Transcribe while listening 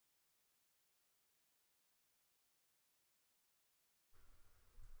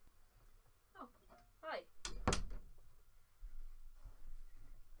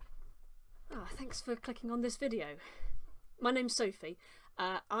thanks for clicking on this video. My name's Sophie.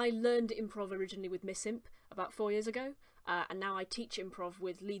 I learned improv originally with MissImp about 4 years ago, and now I teach improv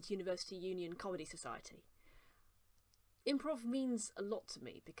with Leeds University Union Comedy Society. Improv means a lot to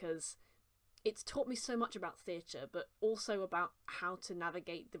me because it's taught me so much about theatre, but also about how to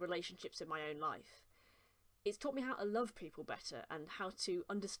navigate the relationships in my own life. It's taught me how to love people better and how to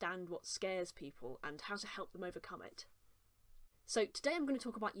understand what scares people and how to help them overcome it. So today I'm going to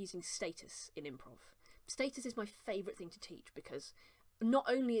talk about using status in improv. Status is my favourite thing to teach because not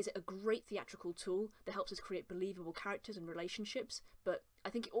only is it a great theatrical tool that helps us create believable characters and relationships, but I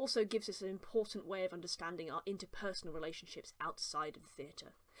think it also gives us an important way of understanding our interpersonal relationships outside of the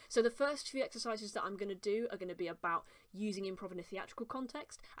theatre. So the first few exercises that I'm going to do are going to be about using improv in a theatrical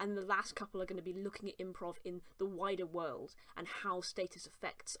context, and the last couple are going to be looking at improv in the wider world and how status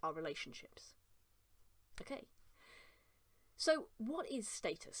affects our relationships. Okay. So what is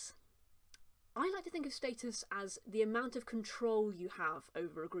status? I like to think of status as the amount of control you have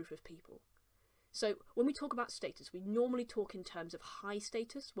over a group of people. So when we talk about status, we normally talk in terms of high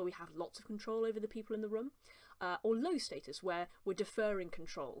status, where we have lots of control over the people in the room, or low status, where we're deferring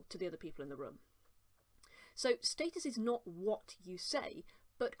control to the other people in the room. So status is not what you say,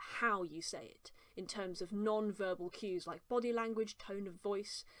 but how you say it, in terms of non-verbal cues like body language, tone of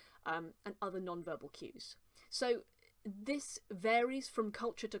voice, and other non-verbal cues. So this varies from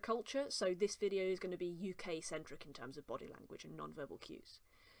culture to culture, so this video is going to be UK-centric in terms of body language and non-verbal cues.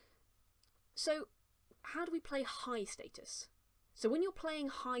 So how do we play high status? So when you're playing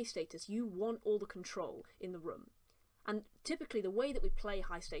high status, you want all the control in the room. And typically the way that we play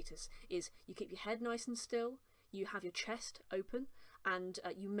high status is you keep your head nice and still, you have your chest open, and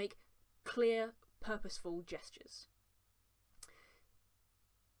you make clear, purposeful gestures.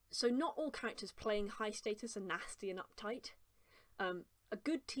 So not all characters playing high status are nasty and uptight. A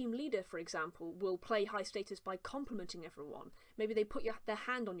good team leader, for example, will play high status by complimenting everyone. Maybe they put their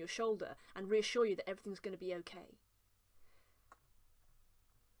hand on your shoulder and reassure you that everything's going to be okay.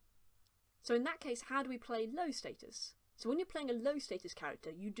 So in that case, how do we play low status? So when you're playing a low status character,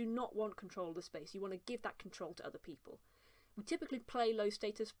 you do not want control of the space. You want to give that control to other people. We typically play low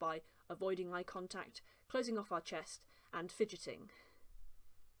status by avoiding eye contact, closing off our chest, and fidgeting.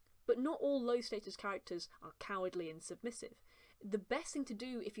 But not all low status characters are cowardly and submissive. The best thing to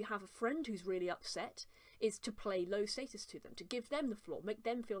do if you have a friend who's really upset is to play low status to them, to give them the floor, make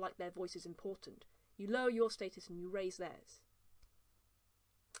them feel like their voice is important. You lower your status and you raise theirs.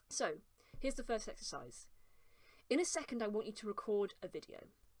 So, here's the first exercise. In a second I want you to record a video.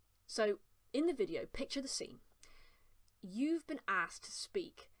 So, in the video, picture the scene. You've been asked to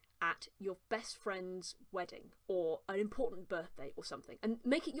speak at your best friend's wedding or an important birthday or something, and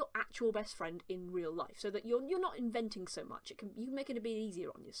make it your actual best friend in real life so that you're not inventing so much. You can make it a bit easier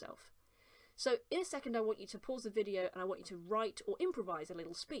on yourself. So in a second I want you to pause the video and I want you to write or improvise a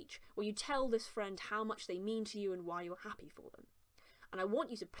little speech where you tell this friend how much they mean to you and why you're happy for them. And I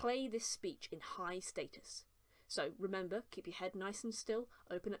want you to play this speech in high status. So remember, keep your head nice and still,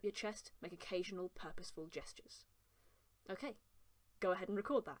 open up your chest, make occasional purposeful gestures. Okay, go ahead and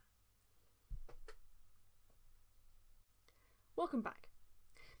record that. Welcome back.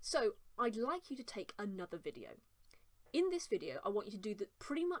 So I'd like you to take another video. In this video I want you to do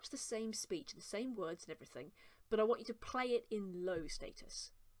pretty much the same speech, the same words and everything, but I want you to play it in low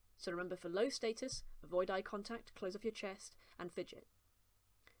status. So remember, for low status, avoid eye contact, close off your chest and fidget.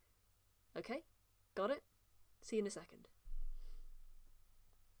 Okay, got it? See you in a second.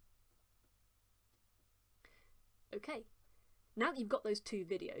 Okay, now that you've got those two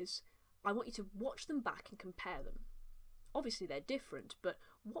videos, I want you to watch them back and compare them. Obviously they're different, but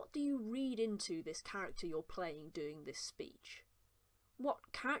what do you read into this character you're playing doing this speech?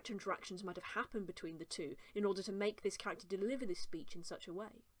 What character interactions might have happened between the two in order to make this character deliver this speech in such a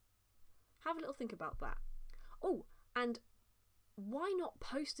way? Have a little think about that. Oh, and why not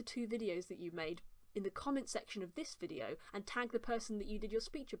post the two videos that you made in the comment section of this video and tag the person that you did your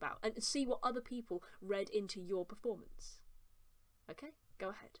speech about and see what other people read into your performance? Okay, go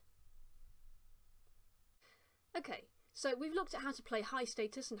ahead. Okay. So we've looked at how to play high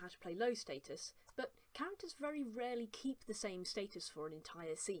status and how to play low status, but characters very rarely keep the same status for an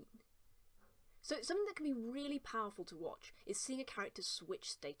entire scene. So something that can be really powerful to watch is seeing a character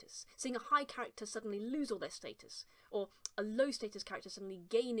switch status, seeing a high character suddenly lose all their status, or a low status character suddenly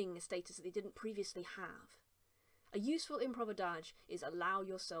gaining a status that they didn't previously have. A useful improv adage is allow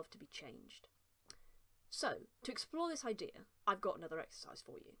yourself to be changed. So, to explore this idea, I've got another exercise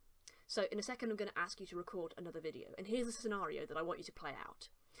for you. So in a second I'm going to ask you to record another video, and here's the scenario that I want you to play out.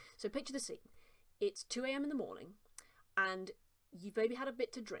 So picture the scene. It's 2 AM in the morning, and you've maybe had a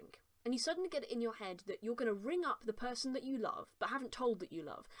bit to drink, And you suddenly get it in your head that you're going to ring up the person that you love, but haven't told that you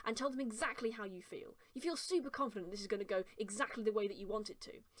love, and tell them exactly how you feel. You feel super confident this is going to go exactly the way that you want it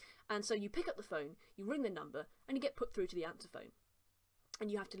to. And so you pick up the phone, you ring the number, and you get put through to the answer phone.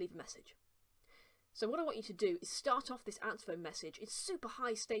 And you have to leave a message. So what I want you to do is start off this answer phone message. It's super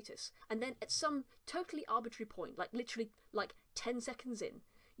high status. And then at some totally arbitrary point, like literally like 10 seconds in,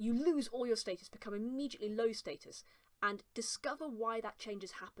 you lose all your status, become immediately low status, and discover why that change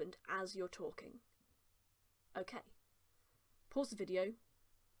has happened as you're talking. Okay. Pause the video,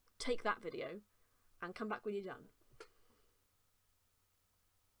 take that video, and come back when you're done.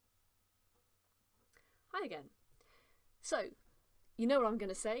 Hi again. So, you know what I'm going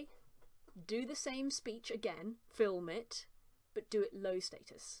to say? Do the same speech again, film it, but do it low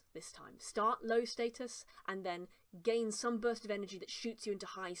status this time. Start low status, and then gain some burst of energy that shoots you into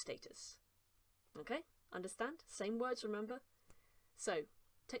high status. Okay? Understand? Same words, remember? So,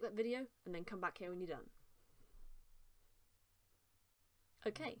 take that video and then come back here when you're done.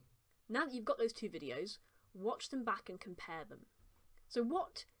 Okay, now that you've got those two videos, watch them back and compare them. So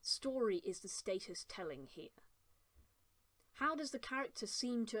what story is the status telling here? How does the character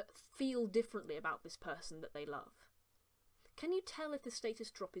seem to feel differently about this person that they love? Can you tell if the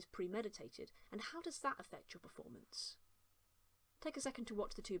status drop is premeditated, and how does that affect your performance? Take a second to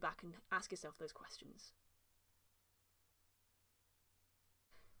watch the two back and ask yourself those questions.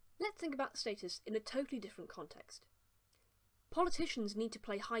 Let's think about status in a totally different context. Politicians need to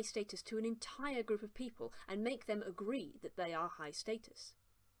play high status to an entire group of people and make them agree that they are high status.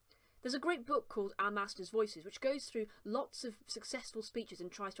 There's a great book called Our Master's Voices, which goes through lots of successful speeches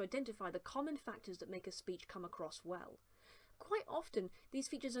and tries to identify the common factors that make a speech come across well. Quite often, these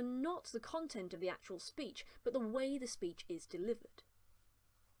features are not the content of the actual speech, but the way the speech is delivered.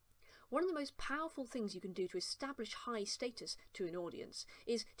 One of the most powerful things you can do to establish high status to an audience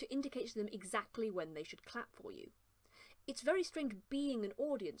is to indicate to them exactly when they should clap for you. It's very strange being an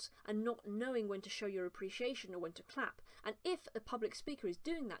audience and not knowing when to show your appreciation or when to clap, and if a public speaker is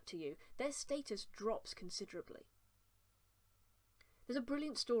doing that to you, their status drops considerably. There's a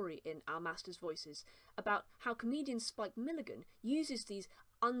brilliant story in Our Master's Voices about how comedian Spike Milligan uses these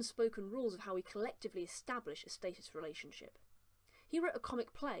unspoken rules of how we collectively establish a status relationship. He wrote a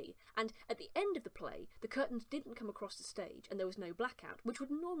comic play, and at the end of the play, the curtains didn't come across the stage and there was no blackout, which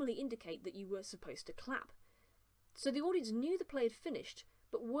would normally indicate that you were supposed to clap. So the audience knew the play had finished,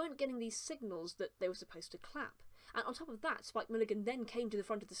 but weren't getting these signals that they were supposed to clap. And on top of that, Spike Milligan then came to the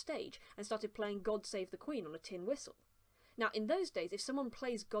front of the stage and started playing God Save the Queen on a tin whistle. Now, in those days, if someone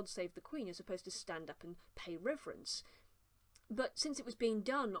plays God Save the Queen, you're supposed to stand up and pay reverence. But since it was being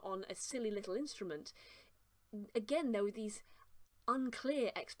done on a silly little instrument, again, there were these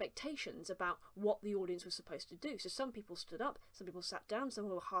unclear expectations about what the audience was supposed to do. So some people stood up, some people sat down, some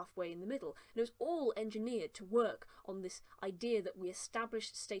were halfway in the middle. And it was all engineered to work on this idea that we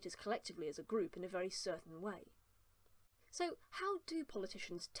established status collectively as a group in a very certain way. So how do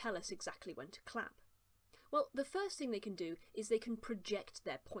politicians tell us exactly when to clap? Well, the first thing they can do is they can project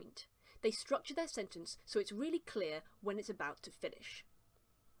their point. They structure their sentence so it's really clear when it's about to finish.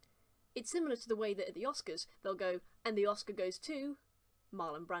 It's similar to the way that at the Oscars, they'll go, and the Oscar goes to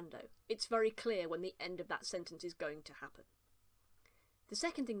Marlon Brando. It's very clear when the end of that sentence is going to happen. The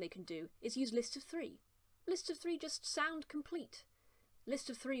second thing they can do is use lists of three. Lists of three just sound complete. Lists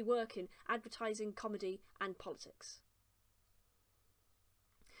of three work in advertising, comedy, and politics.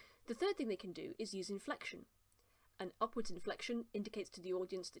 The third thing they can do is use inflection. An upwards inflection indicates to the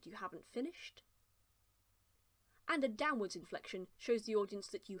audience that you haven't finished, and a downwards inflection shows the audience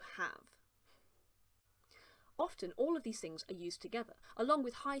that you have. Often all of these things are used together, along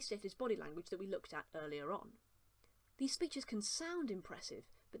with high status body language that we looked at earlier on. These speeches can sound impressive,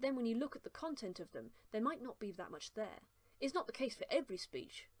 but then when you look at the content of them, there might not be that much there. It's not the case for every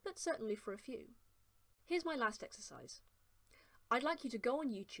speech, but certainly for a few. Here's my last exercise. I'd like you to go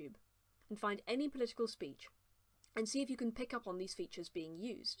on YouTube and find any political speech and see if you can pick up on these features being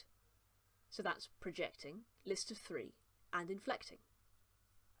used. So that's projecting, list of three, and inflecting.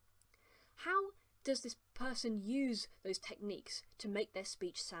 How does this person use those techniques to make their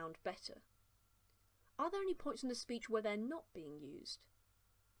speech sound better? Are there any points in the speech where they're not being used?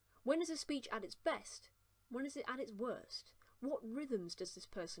 When is a speech at its best? When is it at its worst? What rhythms does this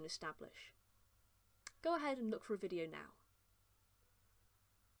person establish? Go ahead and look for a video now.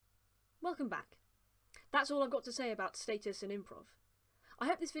 Welcome back. That's all I've got to say about status and improv. I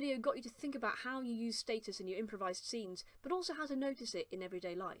hope this video got you to think about how you use status in your improvised scenes, but also how to notice it in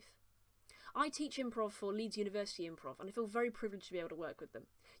everyday life. I teach improv for Leeds University Improv, and I feel very privileged to be able to work with them.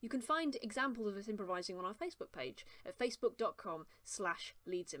 You can find examples of us improvising on our Facebook page at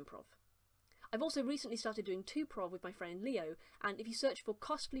facebook.com/LeedsImprov. I've also recently started doing 2prov with my friend Leo, and if you search for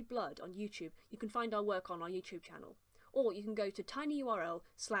Costly Blood on YouTube, you can find our work on our YouTube channel. Or you can go to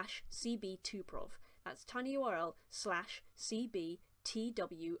tinyurl/cb2prov. That's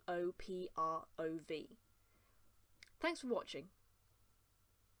tinyurl/cbtwoprov. Thanks for watching.